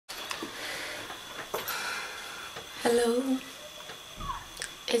Hello,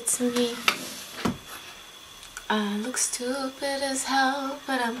 it's me. I look stupid as hell,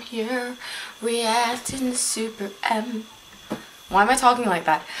 but I'm here reacting to SuperM. Why am I talking like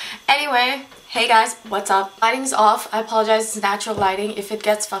that? Anyway, hey guys, what's up? Lighting's off. I apologize, it's natural lighting. If it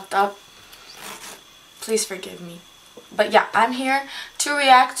gets fucked up, please forgive me. But yeah, I'm here to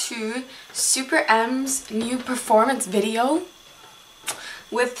react to SuperM's new performance video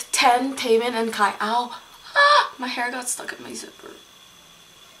with TAEMIN and Kai. Ow. Ah, my hair got stuck in my zipper.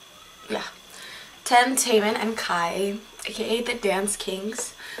 Yeah. TAEMIN and Kai, aka the dance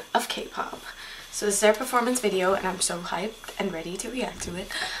kings of K-pop. So this is their performance video and I'm so hyped and ready to react to it.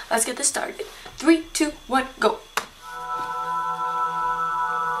 Let's get this started. 3, 2, 1, go.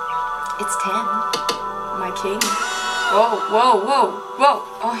 It's 10. My king. Whoa, whoa, whoa, whoa.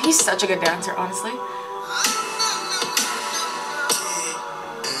 Oh, he's such a good dancer, honestly.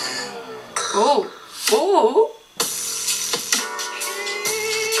 Oh. Oh!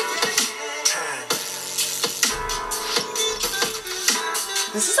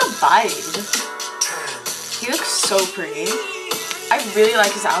 This is a vibe. He looks so pretty. I really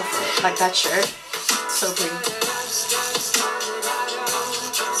like his outfit. Like that shirt. So pretty.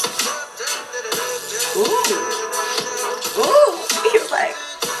 Ooh. Ooh! He's like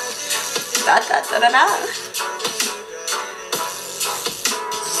da da da da da.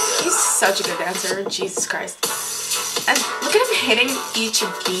 He's such a good dancer, Jesus Christ. And look at him hitting each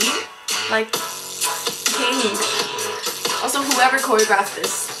beat, like king. Also, whoever choreographed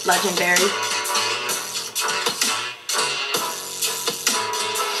this, legendary.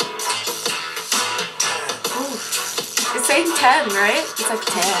 Ooh. It's saying 10, right? It's like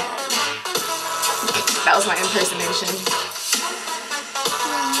 10. That was my impersonation.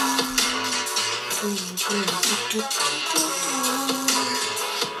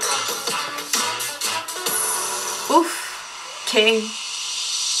 Oof. King.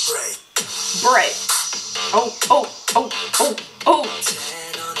 Break. Oh, oh, oh, oh, oh.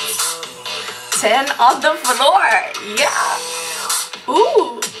 10 on the floor. Yeah.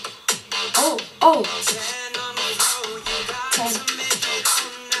 Ooh. Oh, oh. 10.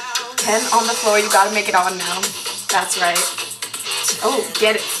 10 on the floor. You gotta make it on now. That's right. Oh,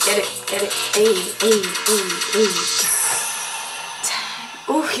 get it, get it, get it. Ay, ay, ay, ay.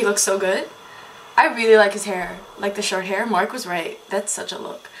 10. Ooh, he looks so good. I really like his hair, like the short hair. Mark was right. That's such a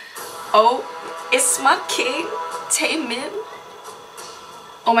look. Oh, it's my king, TAEMIN.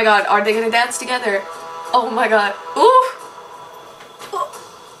 Oh my god, are they gonna dance together? Oh my god. Ooh. Oh.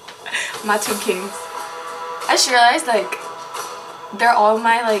 My two kings. I just realized like they're all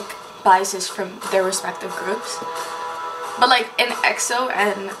my like biases from their respective groups. But like in EXO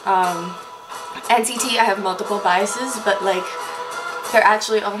and NCT I have multiple biases, but like they're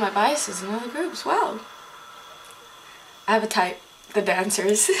actually all my biases in all the groups. Wow. I have a type. The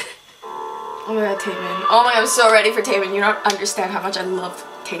dancers. Oh my god, TAEMIN. Oh my god, I'm so ready for TAEMIN. You don't understand how much I love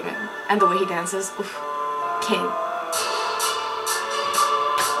TAEMIN. And the way he dances. Oof. King.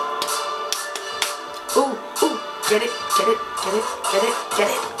 Ooh, ooh. Get it, get it, get it, get it, get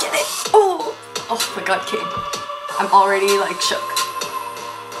it, get it. Ooh. Oh my god, King. I'm already like shook.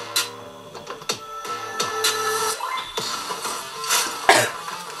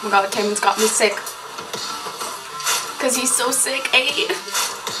 Oh my god, TAEMIN's got me sick. Cause he's so sick, eh?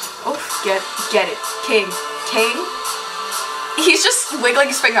 Oh, get it. King. King? He's just wiggling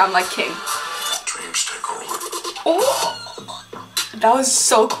his finger. I'm like, King. Dreams take over. Oh! That was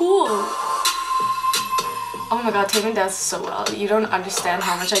so cool. Oh my god, TAEMIN dances so well. You don't understand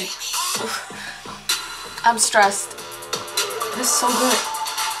how much I'm stressed. This is so good.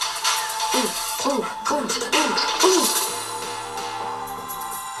 Ooh, ooh, ooh, ooh, ooh.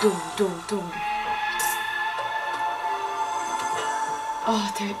 Doom, doom, doom.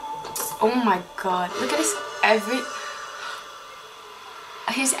 Oh, dude. Oh my god. Look at his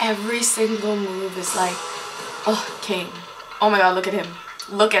every single move is like, oh, king. Oh my god, look at him.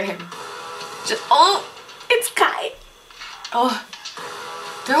 Look at him. Just, oh, it's Kai. Oh,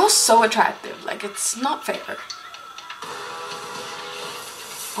 they're all so attractive. Like, it's not fair.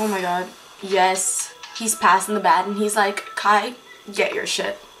 Oh my god. Yes. He's passing the bat and he's like, Kai, get your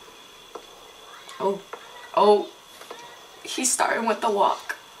shit. Oh, oh, he's starting with the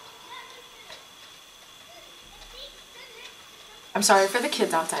walk. I'm sorry for the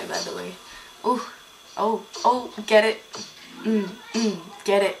kids outside, by the way. Ooh, oh, oh, get it.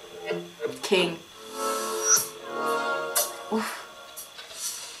 Get it. King. Ooh,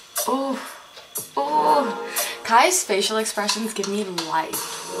 ooh, ooh. Kai's facial expressions give me life.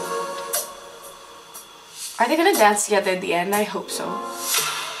 Are they gonna dance together at the end? I hope so.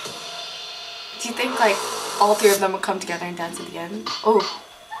 Do you think like all three of them would come together and dance at the end? Oh,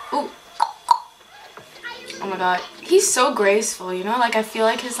 oh, oh my god, he's so graceful, you know? Like I feel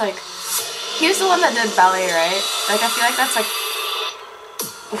like his like, he was the one that did ballet, right? Like I feel like that's like,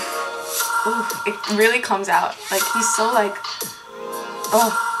 oof, it really comes out. Like he's so like,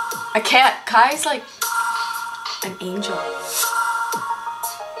 oh, I can't. Kai's like an angel.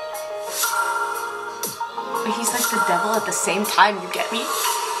 But he's like the devil at the same time, you get me?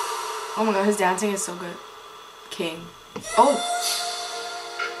 Oh my god, his dancing is so good. King. Oh!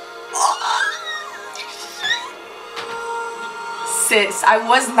 Sis, I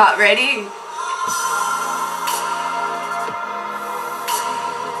was not ready.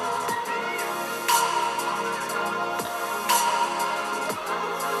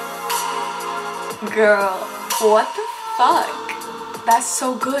 Girl, what the fuck? That's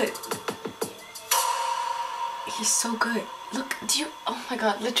so good. He's so good. Look, do you, oh my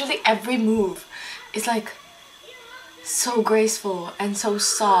god, literally every move is like so graceful and so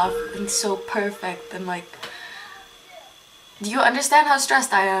soft and so perfect, and like, do you understand how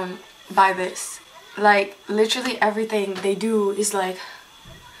stressed I am by this? Like literally everything they do is like,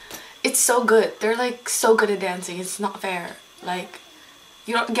 it's so good. They're like so good at dancing. It's not fair. Like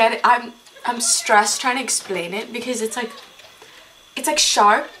you don't get it. I'm stressed trying to explain it because it's like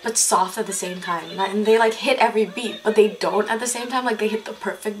sharp but soft at the same time, and they like hit every beat, but they don't at the same time. Like they hit the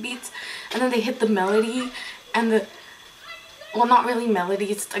perfect beats, and then they hit the melody and the, well, not really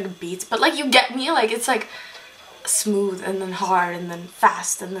melody, it's like beats, but like you get me. Like it's like smooth and then hard and then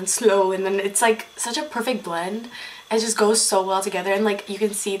fast and then slow, and then it's like such a perfect blend. It just goes so well together, and like you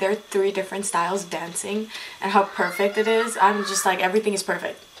can see there are 3 different styles of dancing and how perfect it is. I'm just like, everything is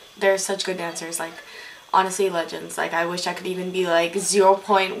perfect. They're such good dancers, like honestly legends. Like I wish I could even be like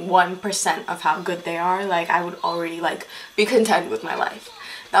 0.1% of how good they are. Like I would already like be content with my life.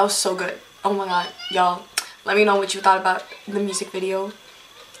 That was so good. Oh my god, y'all, let me know what you thought about the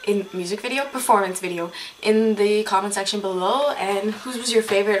performance video in the comment section below, and whose was your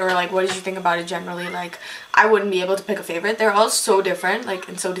favorite, or like what did you think about it generally. Like I wouldn't be able to pick a favorite. They're all so different, like,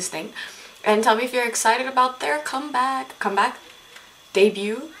 and so distinct. And tell me if you're excited about their comeback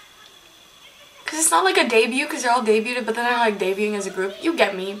debut, because it's not like a debut because they're all debuted, but then they're like debuting as a group. You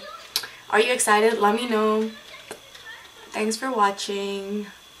get me. Are you excited? Let me know. Thanks for watching.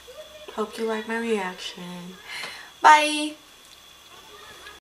 Hope you like my reaction. Bye.